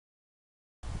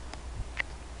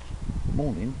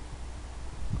Morning,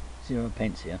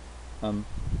 0p here. I've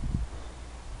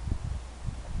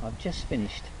just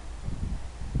finished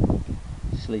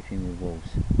Sleeping with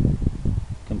Wolves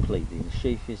completely. The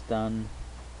sheath is done,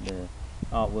 the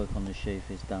artwork on the sheath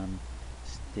is done,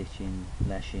 stitching,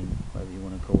 lashing, whatever you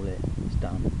want to call it, is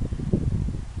done.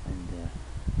 And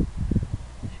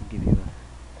I should give you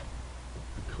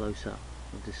a close-up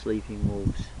of the Sleeping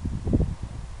Wolves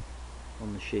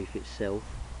on the sheath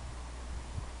itself.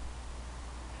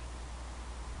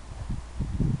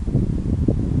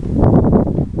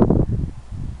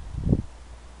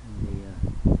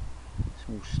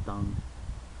 Stone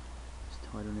it's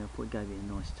tied on there. I thought it gave it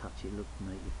a nice touch. It looked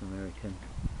Native American.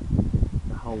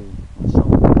 The whole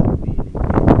ensemble is really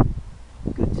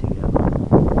good together.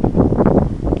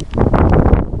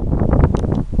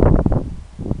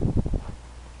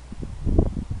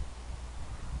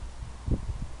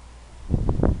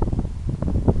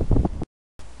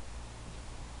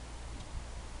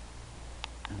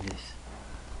 And this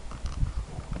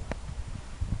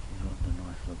is what the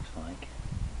knife looks like.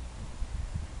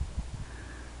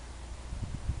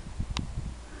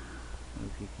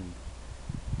 You can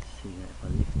see that if I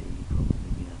lift it, you'll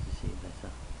probably be able to see it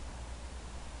better.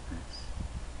 That's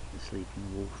the Sleeping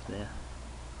Wolf there.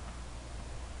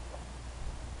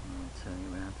 I'll turn it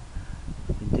around.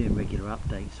 I've been doing regular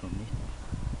updates on this.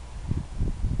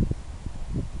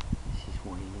 This is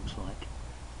what it looks like,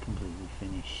 completely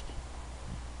finished.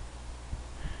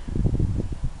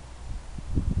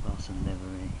 Glass and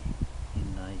leather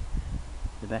inlay.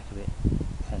 The back of it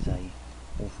has a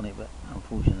wolf on it, but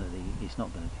unfortunately it's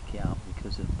not going to pick it up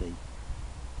because of the,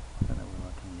 I don't know whether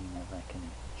I can lean that back and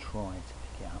try to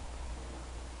pick it up.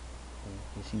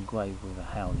 It's engraved with a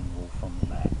howling wolf on the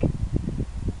back,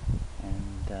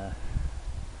 and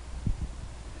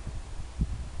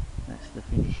that's the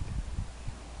finished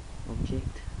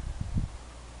object,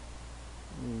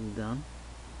 all done.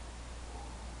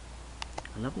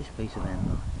 I love this piece of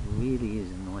antler, it really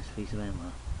is a nice piece of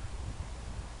antler.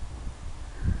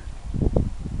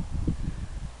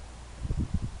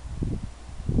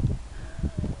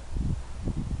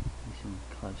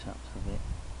 Close-ups of it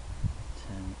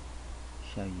to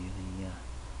show you the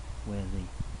where the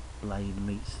blade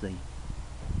meets the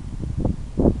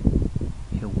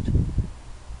hilt.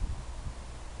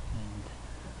 And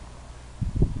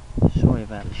sorry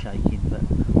about the shaking, but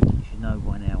as you know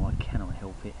by now I cannot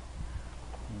help it,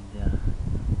 and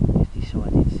it's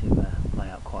decided to play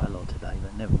out quite a lot today,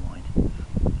 but never mind.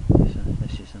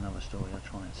 That's just another story. I'll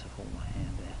try and support my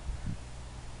hand there.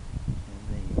 And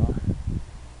there you are.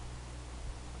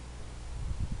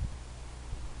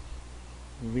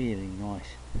 Really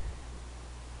nice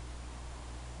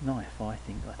knife, I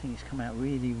think. It's come out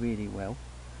really well.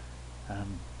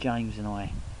 James and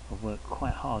I have worked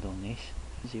quite hard on this,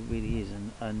 because it really is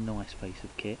a nice piece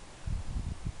of kit.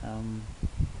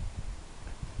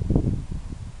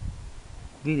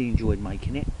 Really enjoyed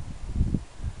making it.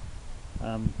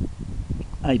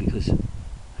 A, because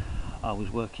I was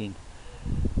working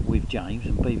with James,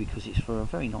 and B, because it's for a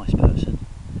very nice person,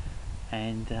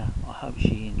 and I hope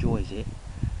she enjoys it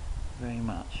very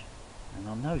much, and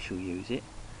I know she'll use it.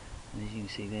 And as you can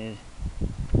see there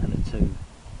are the two,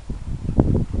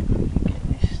 get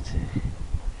this to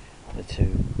the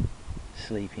two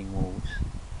Sleeping Wolves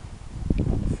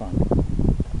on the front,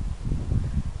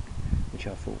 which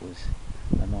I thought was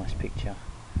a nice picture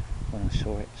when I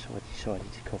saw it, so I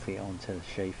decided to copy it onto the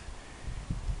sheath.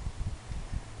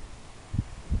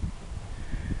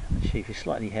 The sheath is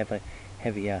slightly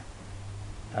heavier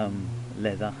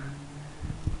leather,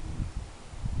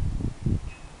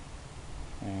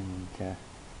 and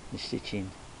the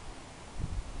stitching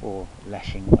or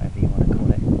lashing, whatever you want to call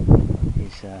it,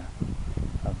 is a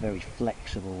very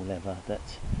flexible leather that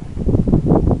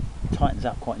tightens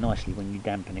up quite nicely when you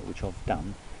dampen it, which I've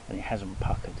done, and it hasn't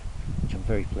puckered, which I'm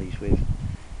very pleased with.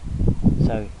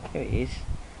 So here it is.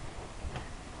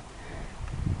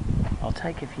 I'll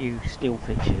take a few still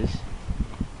pictures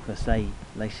because they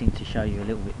seem to show you a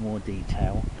little bit more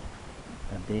detail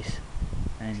of this,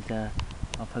 and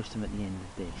I'll post them at the end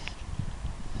of this.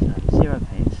 So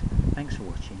 0p. Thanks for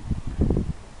watching.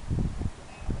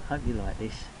 Hope you like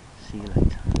this. See you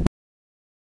later.